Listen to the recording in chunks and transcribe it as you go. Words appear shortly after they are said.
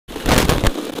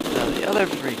other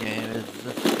free game is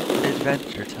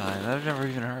Adventure Time. I've never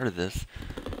even heard of this.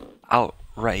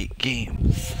 Outright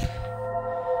Games.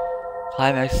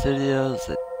 Climax Studios.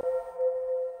 Do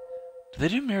they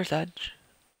do Mirror's Edge?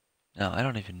 No, I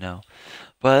don't even know.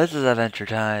 But this is Adventure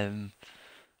Time.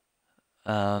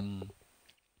 I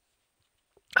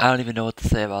don't even know what to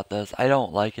say about this. I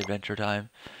don't like Adventure Time.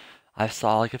 I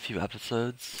saw like a few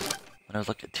episodes when I was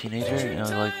like a teenager, and I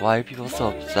was like, why are people so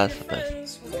obsessed with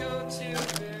this?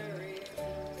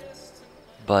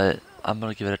 But I'm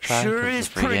gonna give it a try. Sure it's is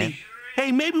a free pretty. game.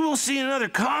 Hey, maybe we'll see another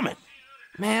comet.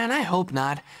 Man, I hope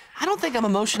not. I don't think I'm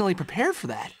emotionally prepared for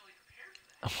that.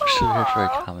 I'm actually here for a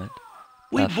comment.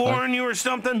 We Not fun. boring you or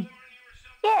something?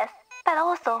 Yes, but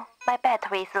also my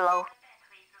battery is low.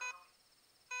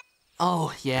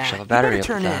 Oh, yeah. Shove a You battery better up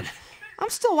turn the in. top. I'm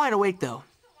still wide awake, though.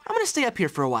 I'm gonna stay up here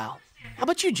for a while. How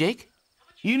about you, Jake?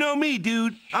 You know me,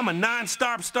 dude. I'm a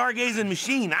non-stop stargazing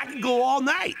machine. I can go all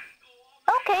night.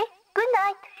 Okay, good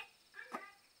night.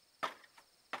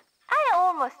 I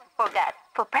almost forgot.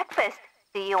 For breakfast,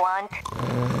 do you want?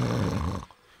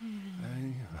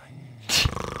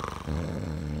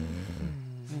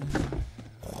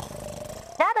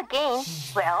 Not again.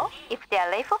 Well, if they're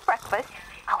late for breakfast,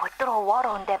 I will throw water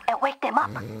on them and wake them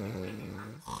up.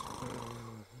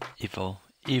 Evil.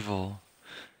 Evil.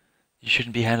 You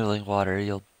shouldn't be handling water.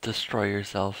 You'll destroy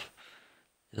yourself.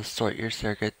 You'll sort your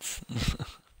circuits.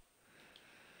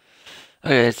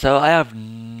 Okay, so I have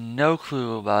no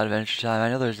clue about Adventure Time. I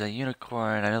know there's a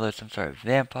unicorn. I know there's some sort of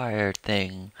vampire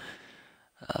thing.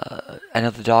 I know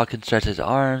the dog can stretch his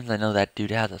arms. I know that dude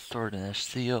has a sword and a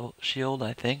shield,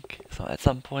 I think, so at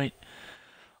some point.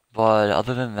 But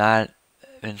other than that,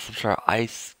 and some sort of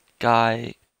ice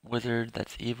guy wizard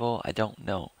that's evil, I don't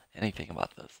know anything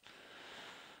about this.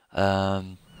 So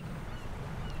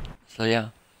yeah.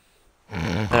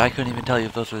 But I couldn't even tell you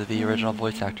if those were the original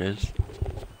voice actors.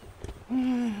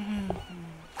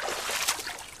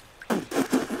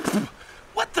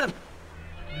 What the?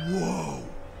 Whoa.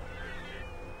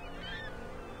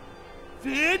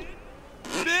 Finn?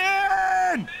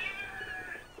 Finn!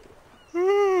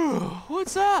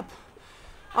 What's up?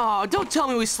 Oh, don't tell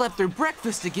me we slept through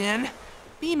breakfast again.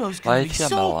 Bemo's Why gonna be did he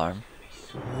have a metal so... arm?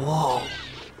 Whoa.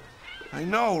 I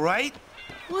know, right?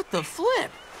 What the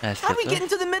flip? Nice How'd we flip, get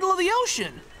into the middle of the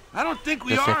ocean? I don't think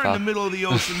we Yes, are in Papa. the middle of the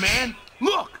ocean, man.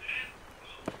 Look!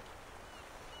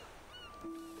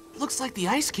 Looks like the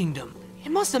Ice Kingdom.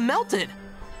 It must have melted.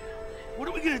 What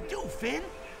are we gonna do, Finn?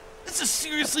 This is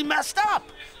seriously messed up.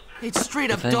 It's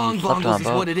straight up thing you dong slept on bongles is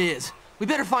boat. what it is. We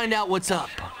better find out what's up.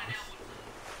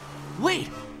 Wait,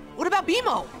 what about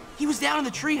Bemo? He was down in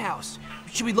the treehouse.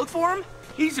 Should we look for him?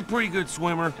 He's a pretty good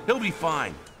swimmer. He'll be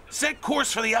fine. Set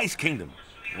course for the Ice Kingdom.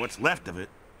 What's left of it.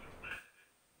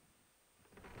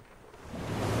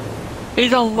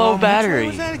 He's on low Which way battery.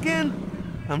 was that again?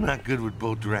 I'm not good with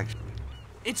both directions.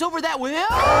 It's over that way.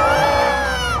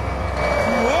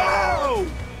 Whoa!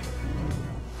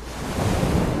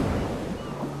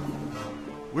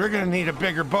 We're gonna need a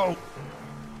bigger boat.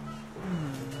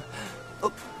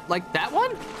 Oh, like that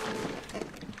one?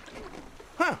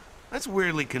 Huh, that's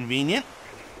weirdly convenient.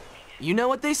 You know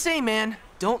what they say, man.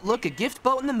 Don't look a gift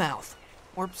boat in the mouth.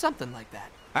 Or something like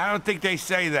that. I don't think they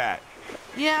say that.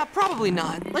 Yeah, probably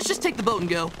not. Let's just take the boat and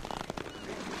go.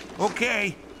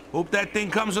 Okay, hope that thing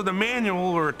comes with a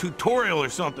manual or a tutorial or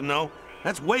something, though.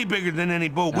 That's way bigger than any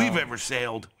boat we've ever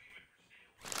sailed.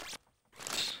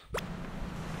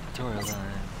 Tutorial time.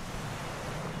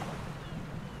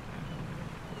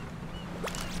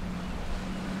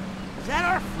 Is that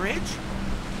our fridge?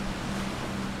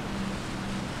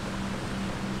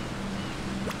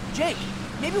 Jake,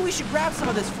 maybe we should grab some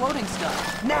of this floating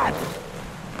stuff. Nat!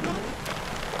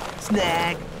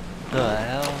 Snag! The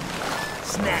hell?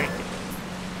 Snag!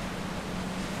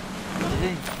 Did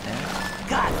he snap?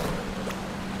 Got it!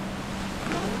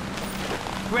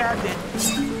 Grabbed it!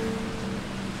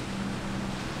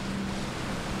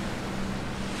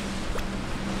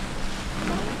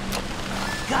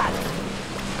 Got it!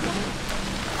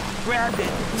 Grabbed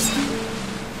it!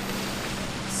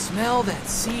 Smell that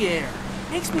sea air.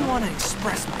 Makes me want to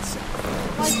express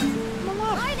myself. Like,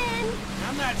 Morning!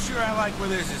 I'm not sure I like where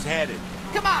this is headed.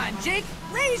 come on, Jake.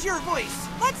 Raise your voice.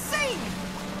 Let's sing.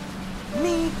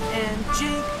 Me and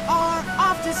Jake are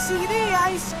off to see the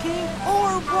Ice King,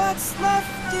 or what's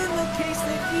left in the case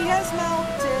that he has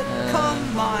melted.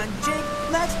 Come on, Jake,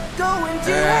 let's go and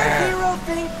do our hero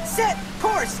thing. Set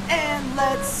course and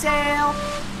let's sail.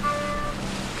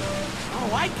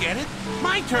 Oh, I get it.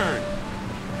 My turn.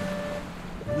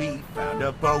 We found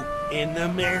a boat in the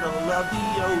middle of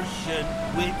the ocean,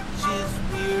 which is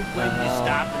weird when you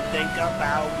stop and think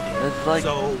about it. It's like,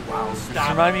 so I'll stop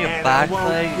remind me of and I won't Black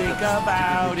Flag, think but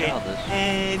about stupidly it. childish.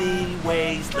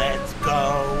 Anyways, let's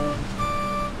go. I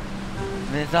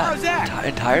mean, it's not How's that?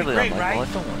 entirely Great, unlikable. right?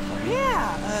 It's almost funny.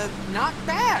 Yeah, not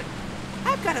bad.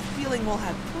 I've got a feeling we'll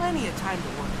have plenty of time to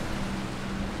work.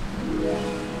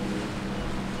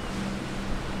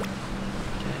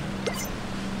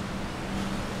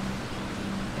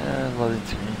 Loading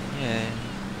screen, yay.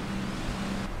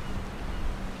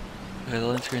 Okay,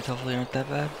 loading screens hopefully aren't that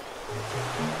bad.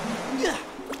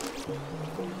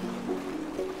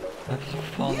 I have to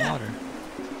fall in the water.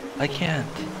 I can't.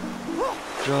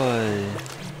 Joy.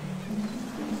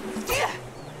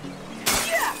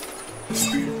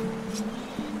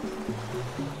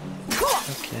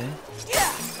 Okay.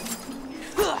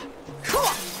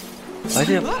 I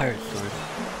do have a pirate sword.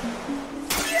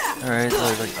 Alright, so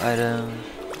there's like items.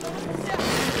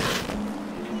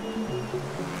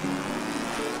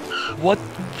 What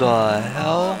the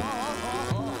hell?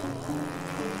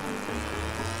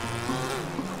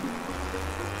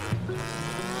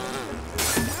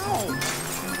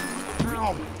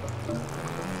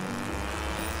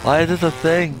 Why is this a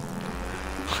thing?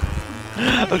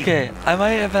 Okay, I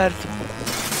might have had some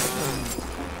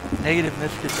negative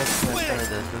misconceptions when I started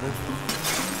this, but this,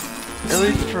 at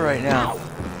least for right now.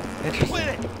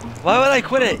 Interesting. Why would I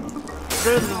quit it?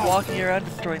 Rather than walking around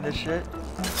destroying this shit.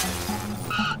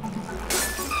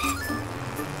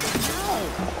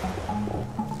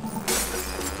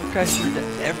 I'm crashing into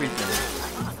everything.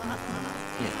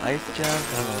 Yeah, ice jump, I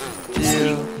don't know what to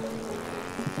do.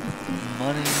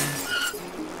 Money.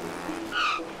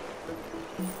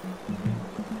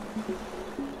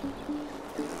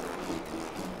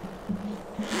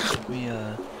 We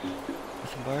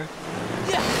disembark.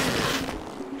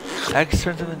 X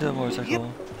turns him into a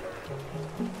motorcycle.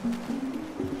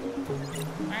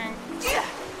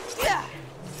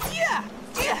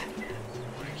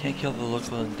 Can't kill the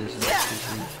local indigenous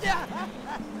species.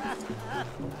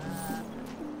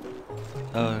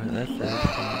 Oh, that's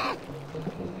that.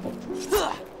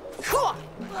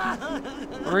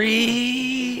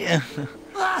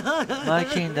 My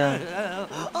kingdom.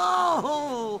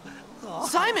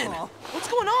 Simon, what's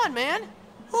going on, man?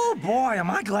 Oh boy, am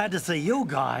I glad to see you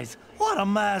guys. What a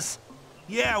mess.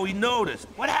 Yeah, we noticed.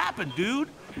 What happened, dude?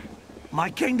 My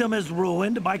kingdom is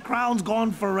ruined, my crown's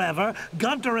gone forever,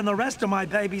 Gunter and the rest of my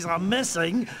babies are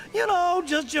missing. You know,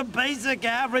 just your basic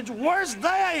average worst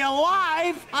day of your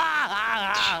life.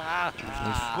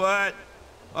 But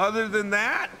other than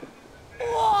that,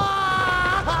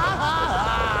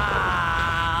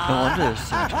 No wonder there's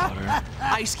so much water.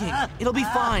 Ice King, it'll be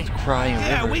fine. Crying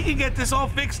yeah, river. we can get this all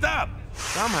fixed up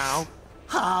somehow.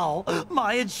 How?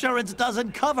 My insurance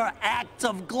doesn't cover acts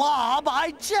of glob.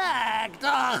 I checked.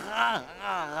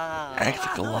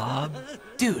 Ex-glob?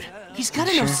 Dude, he's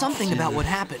gotta know something about what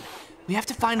happened. We have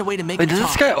to find a way to make Wait, him does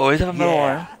talk. this guy always have a metal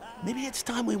arm? Maybe it's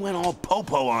time we went all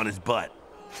popo on his butt.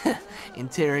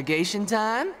 Interrogation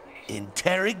time?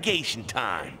 Interrogation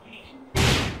time.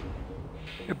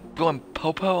 You're going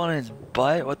popo on his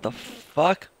butt? What the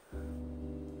fuck?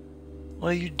 What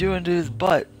are you doing to his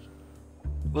butt?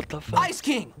 What the fuck? Ice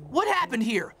King, what happened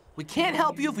here? We can't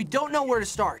help you if we don't know where to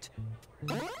start.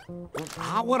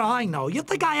 How would I know? You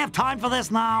think I have time for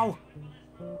this now?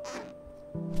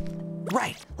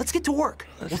 Right, let's get to work.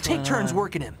 We'll take turns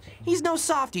working him. He's no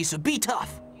softie, so be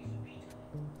tough.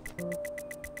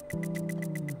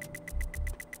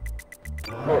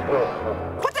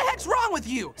 What the heck's wrong with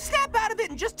you? Snap out of it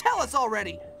and just tell us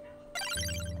already.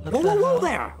 Whoa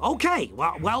there. Okay,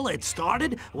 well, it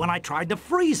started when I tried to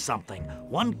freeze something.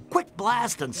 One quick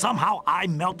blast and somehow I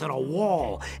melted a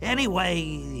wall.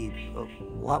 Anyway,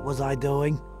 what was I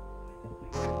doing?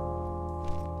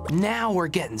 Now we're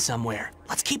getting somewhere.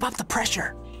 Let's keep up the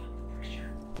pressure.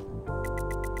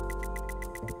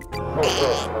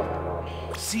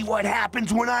 See what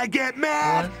happens when I get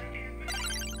mad? What?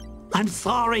 I'm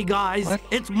sorry, guys. What?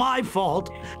 It's my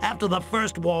fault. After the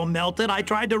first wall melted, I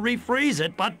tried to refreeze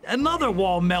it, but another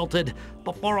wall melted.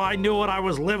 Before I knew it, I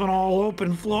was living all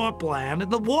open floor plan,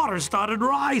 and the water started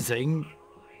rising.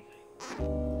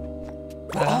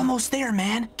 We're almost there,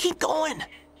 man. Keep going.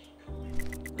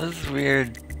 This is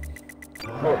weird.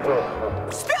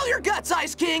 Spill your guts,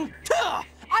 Ice King. Tuh!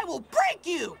 I will break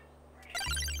you.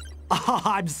 Oh,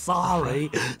 I'm sorry.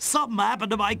 Something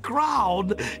happened to my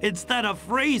crown. Instead of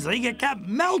freezing, it kept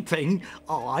melting.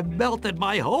 Oh, I melted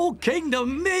my whole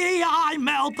kingdom. Me, I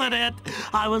melted it.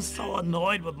 I was so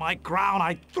annoyed with my crown,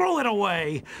 I threw it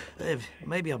away.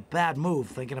 Maybe a bad move,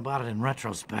 thinking about it in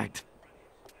retrospect.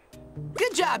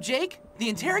 Good job, Jake. The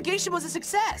interrogation was a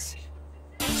success.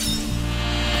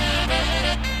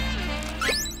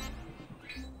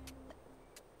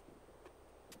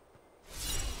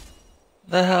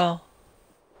 The hell?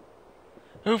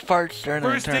 Who farts during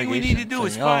First the thing we need to do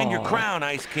is thing? find your Oh, crown,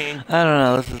 Ice King. I don't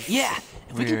know. This is Yeah,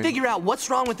 if we can weird. figure out what's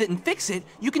wrong with it and fix it,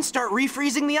 you can start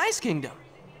refreezing the Ice Kingdom.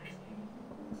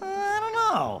 I don't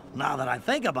know. Now that I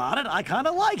think about it, I kind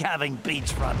of like having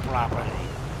beachfront property.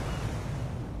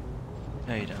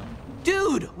 No, you don't.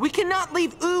 Dude, we cannot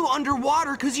leave Ooh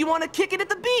underwater because you want to kick it at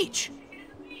the beach.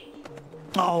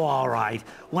 Oh, all right.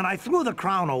 When I threw the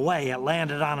crown away, it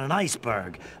landed on an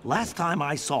iceberg. Last time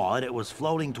I saw it, it was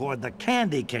floating toward the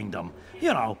Candy Kingdom.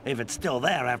 You know, if it's still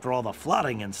there after all the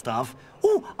flooding and stuff.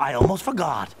 Ooh, I almost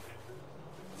forgot.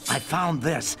 I found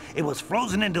this. It was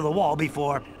frozen into the wall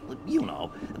before, you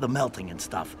know, the melting and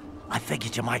stuff. I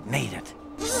figured you might need it.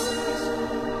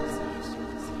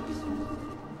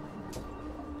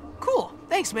 Cool,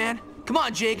 thanks, man. Come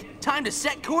on, Jake. Time to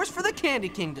set course for the Candy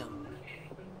Kingdom.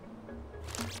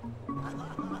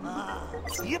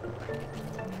 Yep.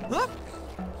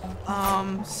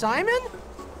 Huh? Simon?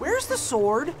 Where's the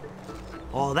sword?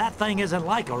 Oh, that thing isn't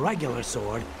like a regular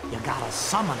sword. You gotta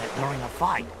summon it during a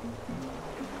fight.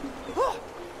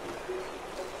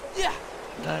 Yeah,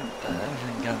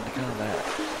 Everything got into combat.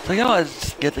 So you know, let's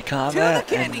just get the to combat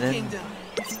the Candy and Kingdom.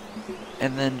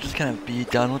 then just kind of be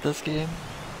done with this game.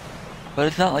 But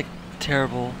it's not like a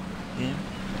terrible game.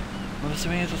 I'm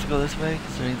assuming it's supposed to go this way,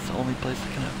 considering it's the only place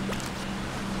that kind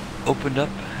of opened up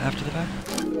after the fact.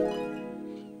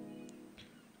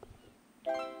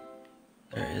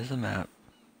 There is a map.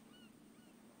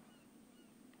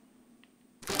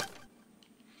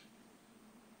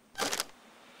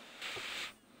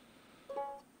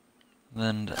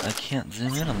 And I can't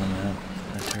zoom in on the map.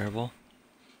 That's terrible.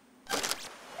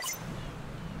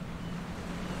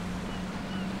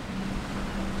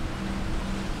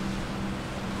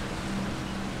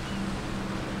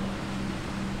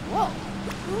 Whoa,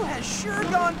 who has sure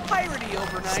gone piratey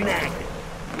overnight?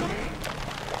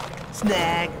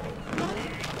 Snag.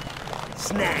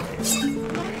 Snag.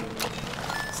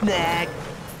 Snag.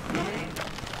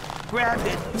 Grabbed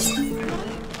it.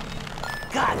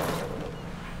 Got it.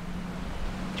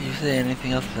 Do you say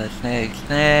anything else besides snag?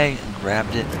 Snag and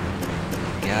grabbed it.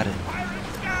 Got it.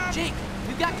 Jake,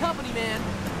 we've got company, man.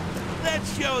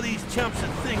 Let's show these chumps a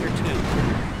thing or two.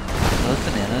 Those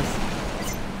bananas.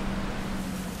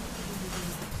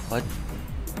 What?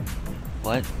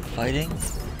 What? Fighting?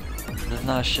 This is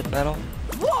not a ship battle?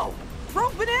 Whoa,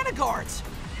 rogue banana guards.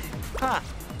 Huh.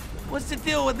 What's the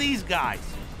deal with these guys?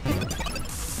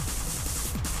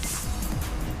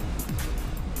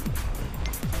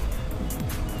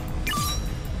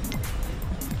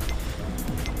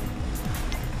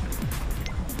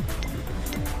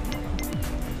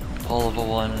 All level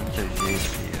 1 and 30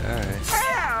 HP. Alright.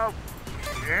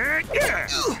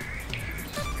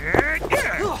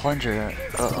 Plunger.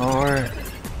 Or...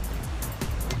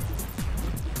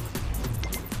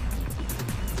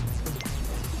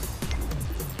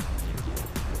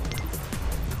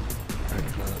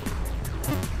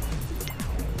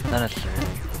 Not necessary.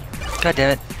 God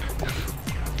damn it.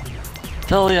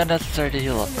 Totally unnecessary to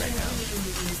heal up right now.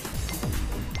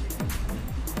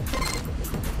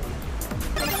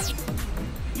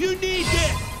 You need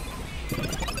this!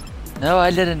 No,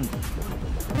 I didn't.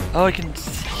 Oh, I can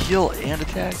heal and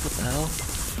attack? What the hell?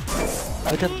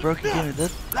 What type of broken game is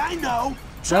this? I know!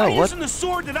 Try No, what? using the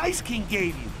sword that Ice King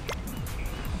gave you!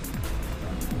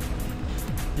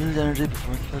 Use energy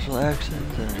before special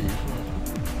actions. Energy for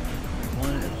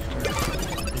one at the start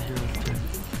of the hero's turn.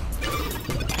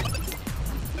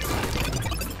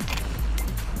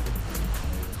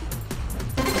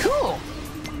 Cool.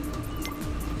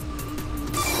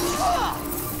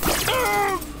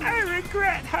 Oh, I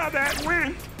regret how that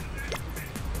went!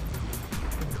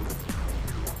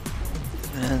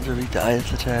 And to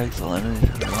dice attacks while enemies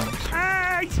have launched.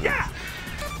 Ah, yeah!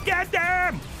 Get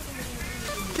them!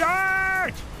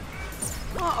 Charge!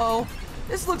 Uh-oh,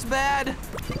 this looks bad.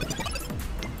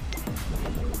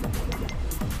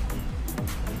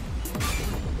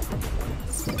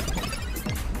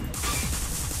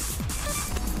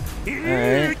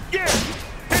 Alright.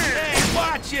 Hey,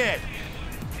 watch it!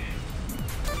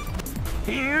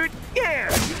 Here, yeah!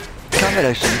 Combat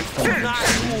actually is fun. Not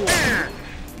cool!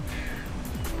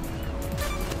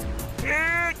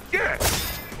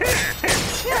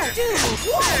 Yeah, dude,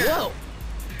 whoa.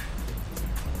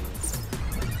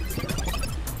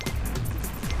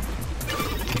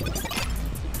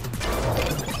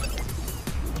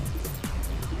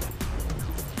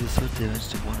 Use what damage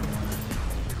to 1 or 1.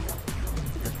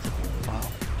 That's wow.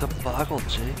 the boggle,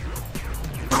 Jake.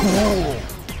 Cool.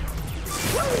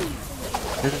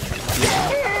 This is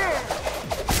confusing.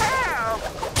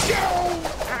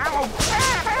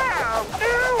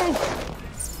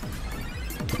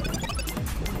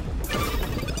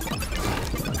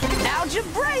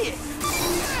 Algebraic!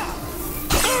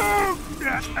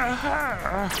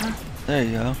 There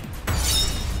you go.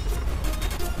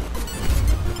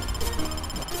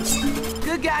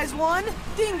 Good guys 1,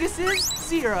 dinguses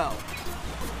 0.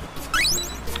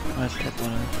 Let's get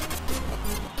one.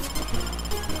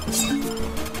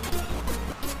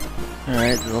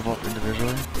 Alright, they level up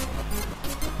individually.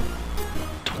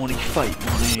 20 fight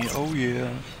money, oh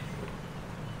yeah.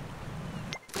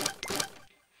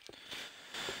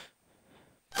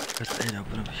 Press A to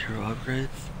open up hero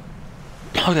upgrades.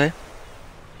 Okay.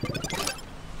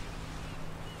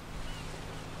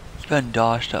 Spend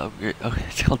Dosh to upgrade. Okay,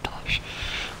 it's called Dosh.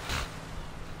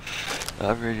 To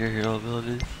upgrade your hero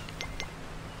abilities.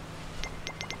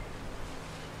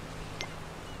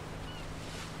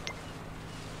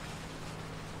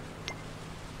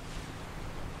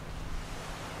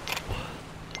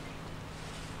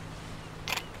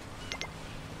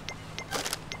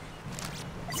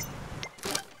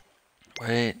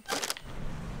 Wait.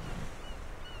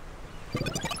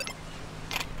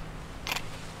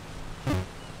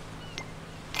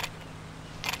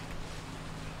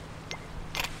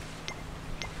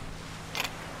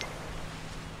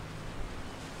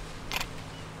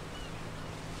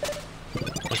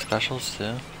 There's specials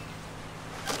too?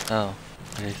 Oh.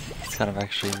 Okay, it's kind of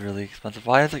actually really expensive.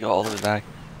 Why does it go all the way back?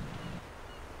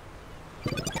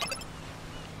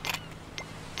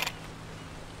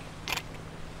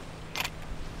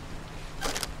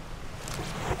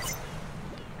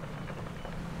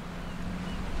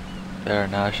 There,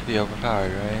 now I should be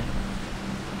overpowered, right?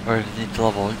 Or does it need to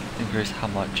level increase how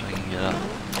much I can get up?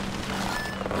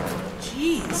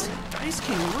 Jeez, Ice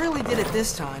King really did it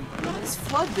this time. This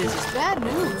flood biz is bad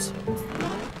news.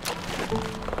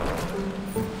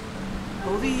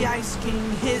 Oh, the Ice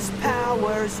King, his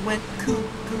powers went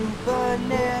cuckoo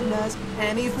bananas,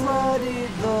 and he flooded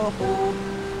the whole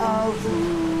of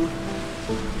Rue.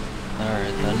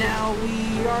 Alright then. Now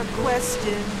we are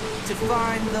questing to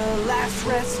find the last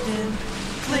resting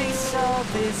place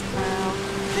of his crown,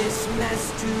 this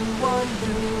mess to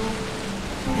undo.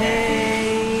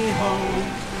 Hey ho,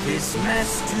 this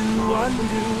mess to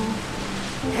undo.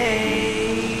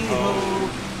 Hey ho,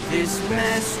 this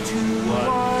mess to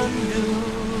undo.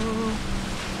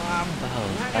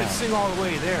 Not gonna sing all the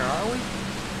way there, are we?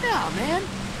 Nah, man,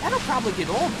 that'll probably get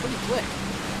old pretty quick.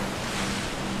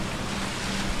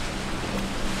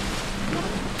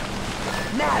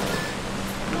 Nab!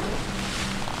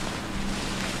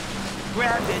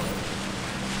 Grab it!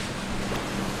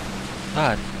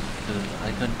 God, because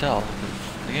I couldn't tell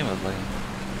because the game was lagging.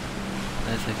 I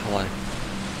say collect.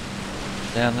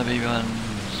 Damn the BB gun,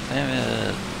 spam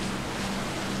it.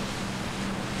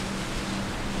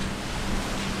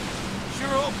 Sure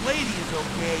hope lady is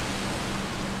okay.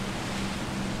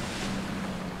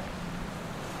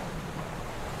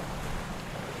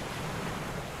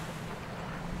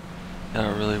 Got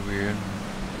a really weird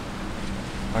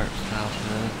art style to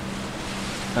it.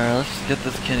 Alright, let's just get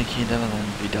this Kenny Kingdom and then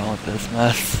be done with this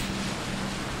mess.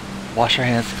 Wash our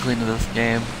hands clean of this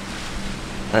game.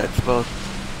 It's both.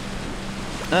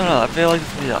 I don't know, I feel like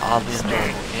this would be an oddly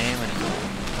enjoyable game and just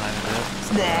time it is.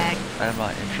 Snack! I'm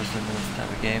not interested in this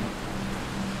type of game.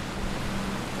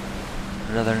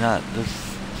 I'd rather not this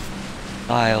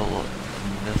style,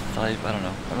 this type, I don't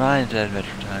know. I'm not into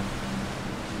Adventure Time.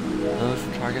 Those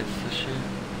targets to shoot.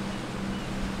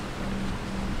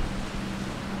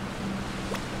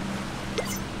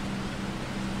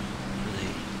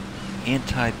 Really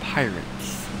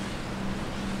anti-pirates.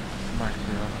 Marker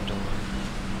on the door.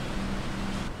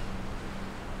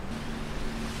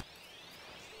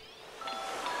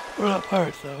 We're not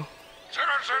pirates though.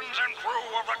 Citizens and crew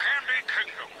of the Candy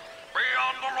Kingdom, be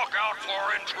on the lookout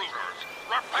for intruders.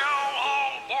 Repel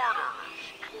all boarders.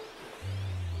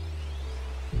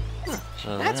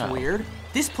 So That's yeah. weird.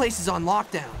 This place is on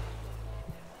lockdown.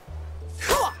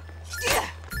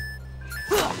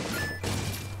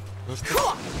 Let's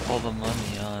put all the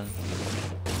money on.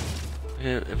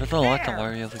 Okay, if it's on lockdown, why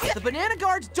are you able to get? The banana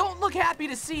guards don't look happy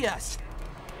to see us.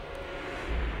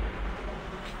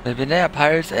 The banana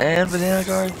pirates and banana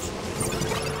guards?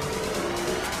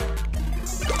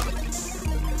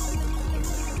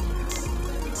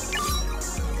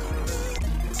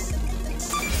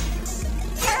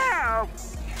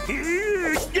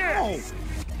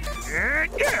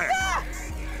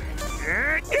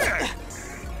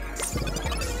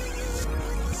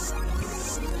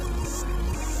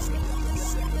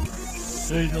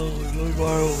 I know, it's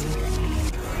viral.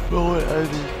 But wait, I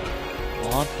just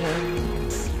want him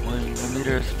when the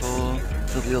meter is full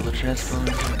to be able to transform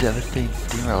into a devastating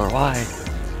steamroller. Why?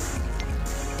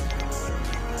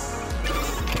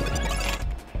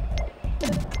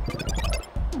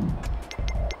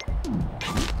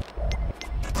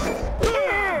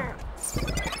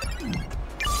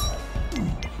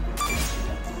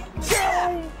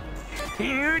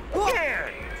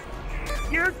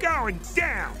 You're going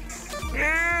down.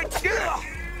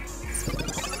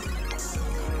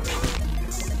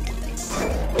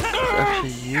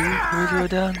 Actually, you who go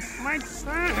down? My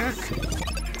back.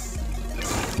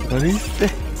 What do you say?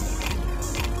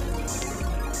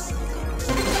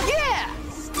 Yeah!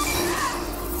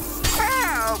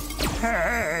 Help!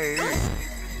 Hey!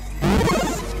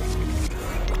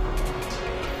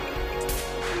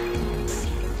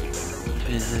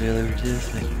 Please, the really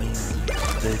reduce make me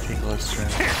they take less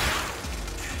strength.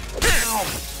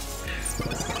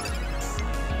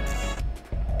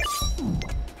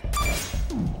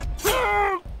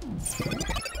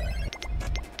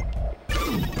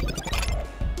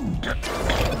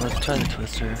 Let's try the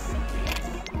twister.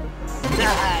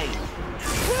 Nice!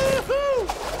 Woohoo!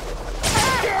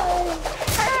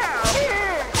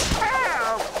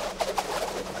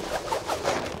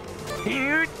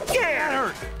 Here, get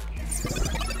her!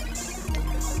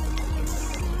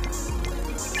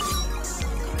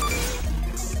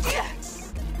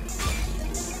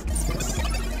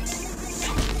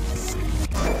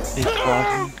 He's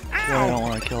blocking, so I don't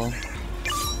want to kill him.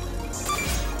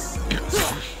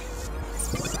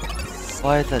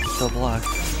 Why is that still blocked?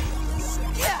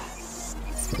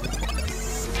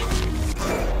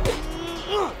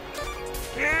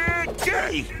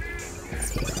 Okay.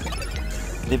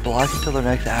 They block until their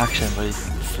next action, but he's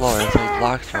slower, so he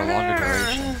blocks for a longer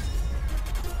duration.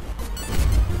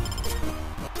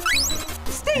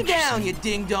 Stay down, you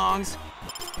ding-dongs!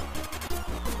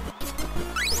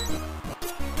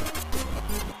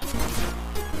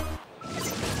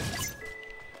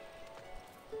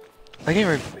 I can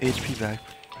get HP back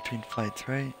between fights,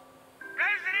 right?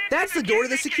 That's the door to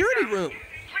the security room!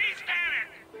 Please ban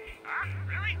it! Huh?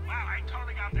 Really? Wow, I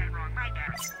totally got that wrong. My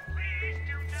bad. Please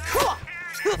do not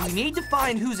ban it. We need to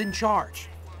find who's in charge.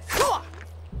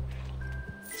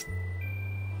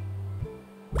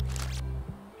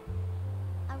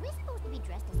 Are we supposed to be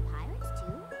dressed as pirates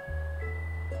too?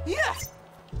 Yeah!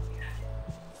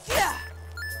 Yeah!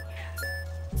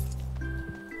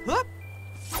 Hup!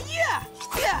 Yeah!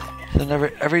 Yeah! So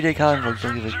everyday comic books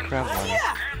don't give a crap about it.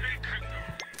 Yeah!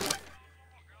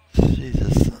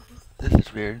 Jesus, this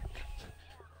is weird.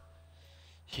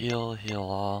 Heal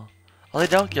all. Oh, they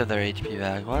don't give their HP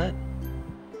back. What?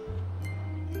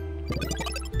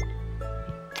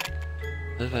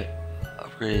 What if I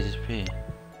upgrade HP?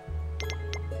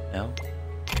 No?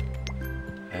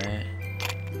 Alright.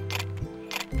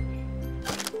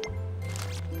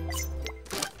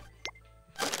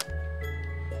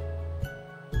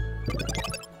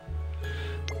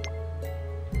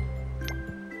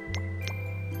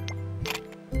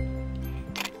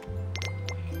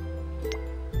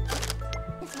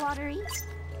 It's watery.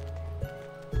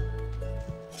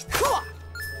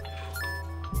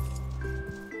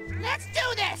 Let's do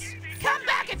this! Come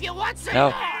back if you want some No.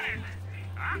 more!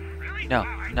 Huh? Really? No, Wow,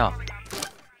 I no. totally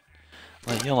got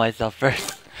Well, heal myself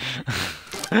first.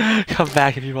 Come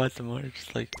back if you want some more.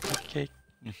 Just like, okay.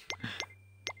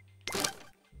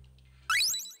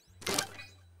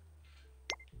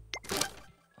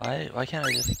 Why can't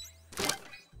I just...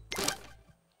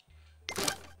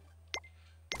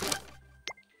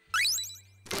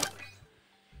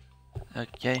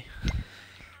 Okay.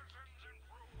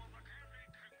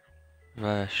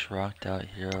 Rush, rocked out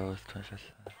heroes, 25%.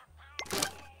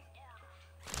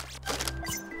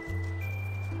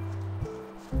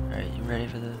 Alright, you ready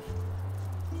for this?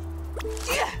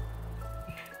 Yeah!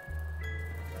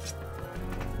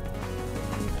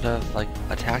 Could have, like,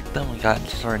 attacked them and gotten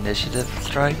some sort of initiative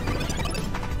strike.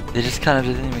 They just kind of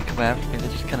didn't even come after me, they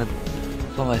just kind of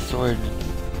stole my sword.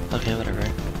 Okay, whatever.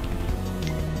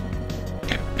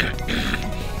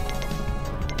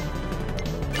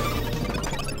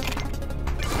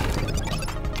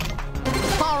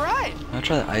 Alright! I'll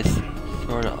try the ice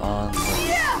sword on the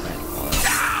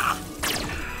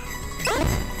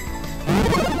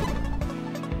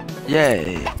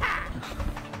Yay!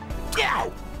 Yeah!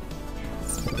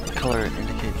 The color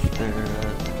indicates their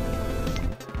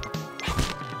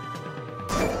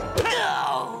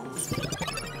No!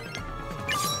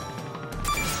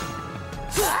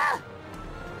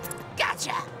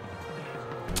 Gotcha!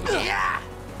 Yeah!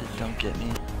 they don't get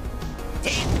me.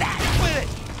 Take that with it!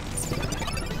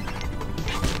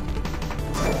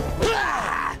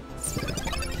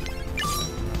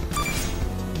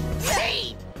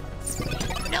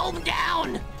 gnome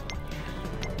down!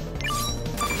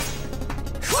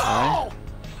 Alright.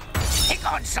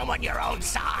 Pick on someone your own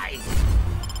size!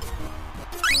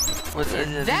 What,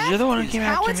 That you're the one who is came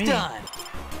how after it's me. done.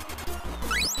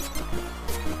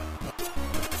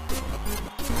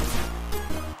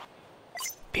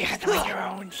 Be on your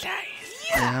own size.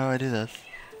 Yeah, how do I do this?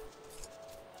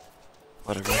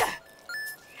 Whatever.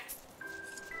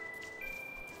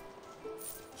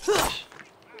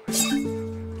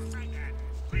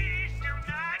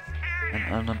 An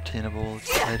unobtainable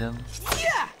item.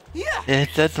 Yeah! Yeah, it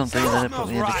said something and then it put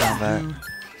me into Smells right, combat.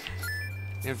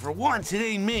 dude. And for once, it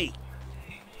ain't me.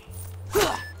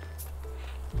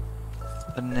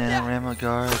 Banana Rama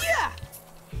guard. Yeah!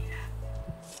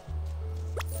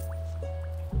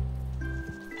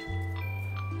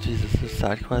 Jesus, this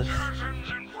side quest. There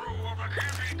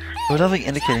was nothing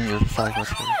indicating it was a side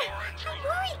quest. I'm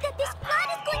worried that this flood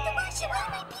is going to wash away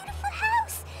my beautiful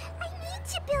house. I need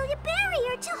to build a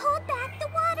barrier to hold back the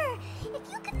water.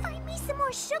 If you could find me some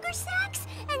more sugar sacks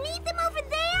and leave them over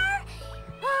there,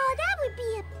 oh, that would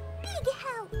be a big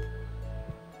help.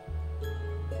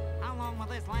 How long will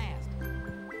this last?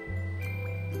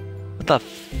 What the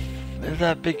f is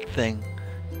that big thing?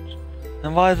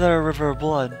 And why is there a river of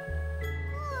blood? Oh,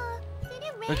 did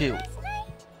it rain Okay. last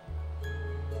night?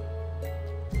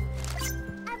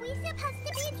 Are we supposed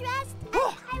to be dressed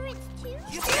as pirates too?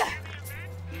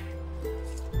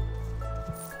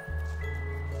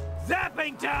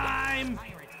 Zapping time!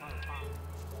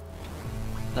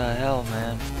 The hell,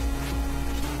 man?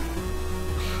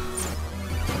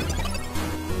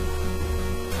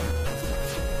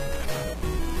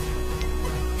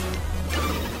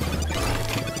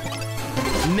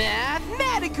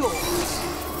 Mathematical!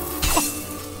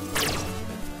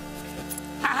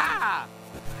 Ha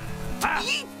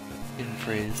ha! Hidden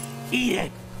phrase. Eat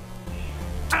it!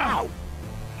 Ow!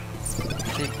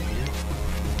 Thank you.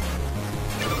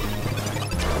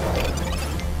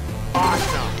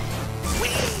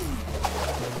 Awesome!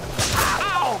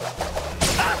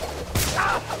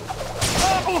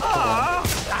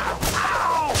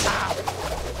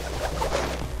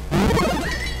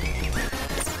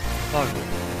 Fuck.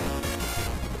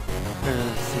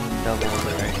 There's seen double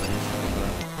there.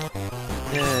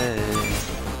 Yay.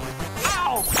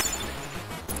 Ow!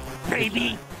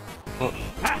 Baby! Well,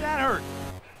 That hurt!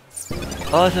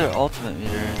 oh, that's their ultimate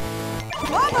meter.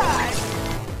 Bye-bye!